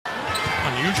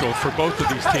unusual for both of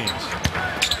these teams.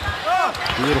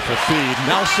 Beautiful feed.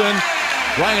 Nelson,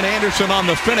 Ryan Anderson on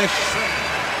the finish.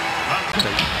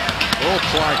 Oh,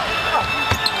 Clark.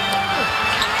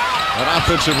 An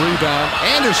offensive rebound.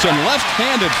 Anderson,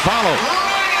 left-handed follow.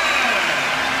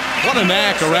 What a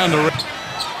knack around the rim.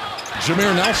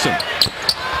 Jameer Nelson.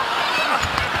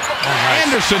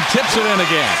 Anderson tips it in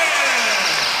again.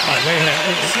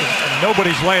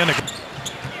 Nobody's laying a...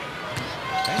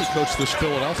 And he coached this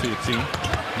Philadelphia team.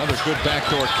 Another good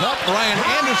backdoor cut. Ryan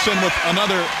Anderson with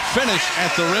another finish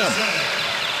at the rim.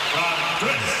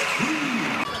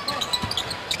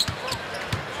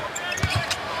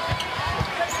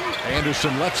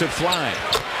 Anderson lets it fly.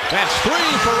 That's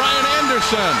three for Ryan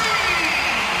Anderson.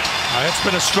 It's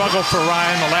been a struggle for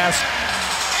Ryan the last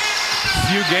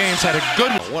few games. Had a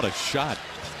good... What a shot.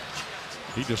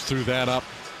 He just threw that up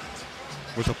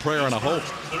with a prayer and a hope.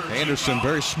 Anderson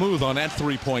very smooth on that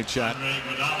three-point shot.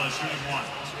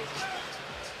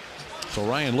 So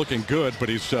Ryan looking good, but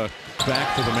he's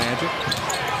back for the Magic.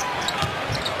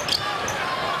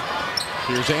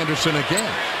 Here's Anderson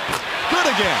again. Good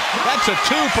again. That's a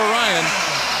two for Ryan.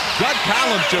 Doug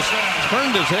Collins just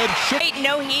turned his head.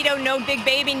 No Hito, no big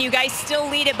baby, and you guys still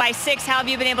lead it by 6. How have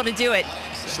you been able to do it?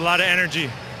 It's a lot of energy.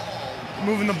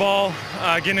 Moving the ball,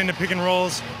 getting into pick and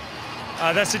rolls.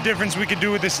 That's the difference we could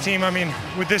do with this team. I mean,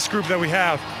 with this group that we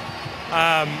have.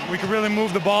 We can really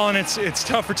move the ball, and it's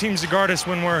tough for teams to guard us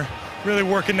when we're really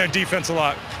working their defense a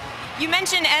lot. You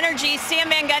mentioned energy. Sam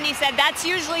Van Gundy said that's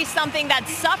usually something that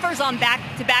suffers on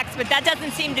back-to-backs, but that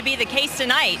doesn't seem to be the case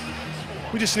tonight.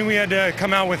 We just knew we had to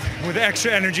come out with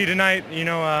extra energy tonight. You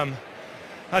know,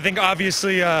 I think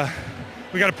obviously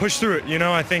we got to push through it. You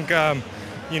know, I think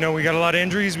you know, we got a lot of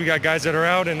injuries. We got guys that are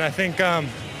out, and I think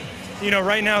you know,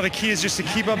 right now the key is just to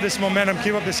keep up this momentum,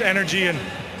 keep up this energy, and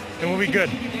we'll be good.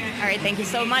 All right, thank you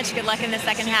so much. Good luck in the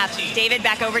second half. David,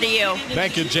 back over to you.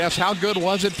 Thank you, Jess. How good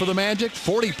was it for the Magic?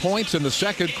 40 points in the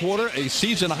second quarter, a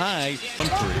season high.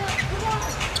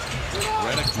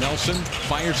 Redick, Nelson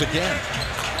fires again.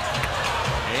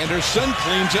 Anderson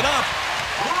cleans it up.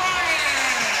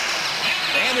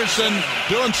 Anderson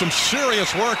doing some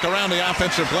serious work around the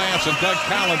offensive glass, and Doug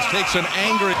Collins takes an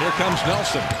angry. Here comes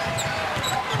Nelson.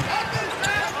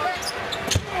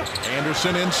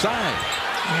 Anderson inside.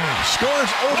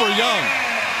 Scores over Young.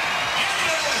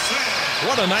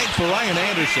 What a night for Ryan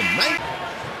Anderson.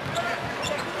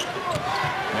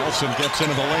 Nelson gets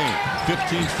into the lane.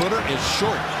 15-footer is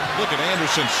short. Look at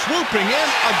Anderson swooping in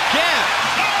again.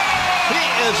 He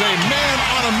is a man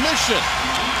on a mission.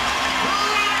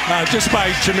 Just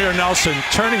by Jameer Nelson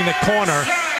turning the corner.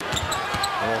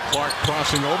 Oh, Clark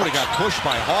crossing over. He got pushed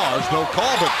by Hawes. No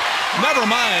call, but never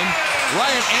mind.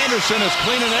 Ryan Anderson is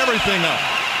cleaning everything up.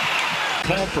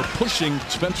 Call for pushing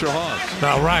Spencer Hawes.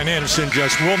 Now Ryan Anderson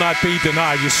just will not be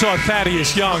denied. You saw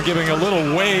Thaddeus Young giving a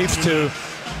little wave to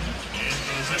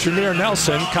Jameer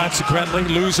Nelson. Consequently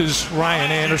loses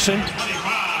Ryan Anderson.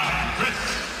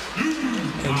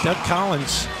 And Doug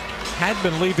Collins had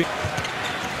been leaving.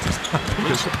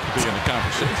 Just be in the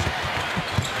conversation.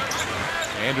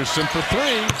 Anderson for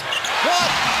three. What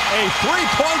a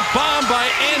three-point bomb by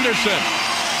Anderson.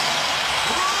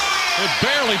 It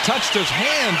barely touched his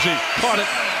hands. He caught it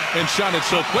and shot it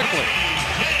so quickly.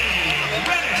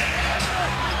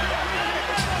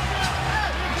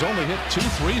 He's only hit 2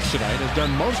 threes tonight. Has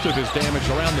done most of his damage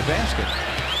around the basket.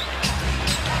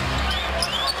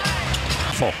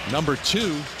 Number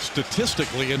 2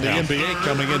 statistically in the NBA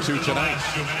coming into tonight.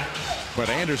 But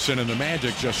Anderson and the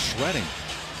Magic just shredding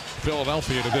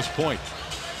Philadelphia to this point.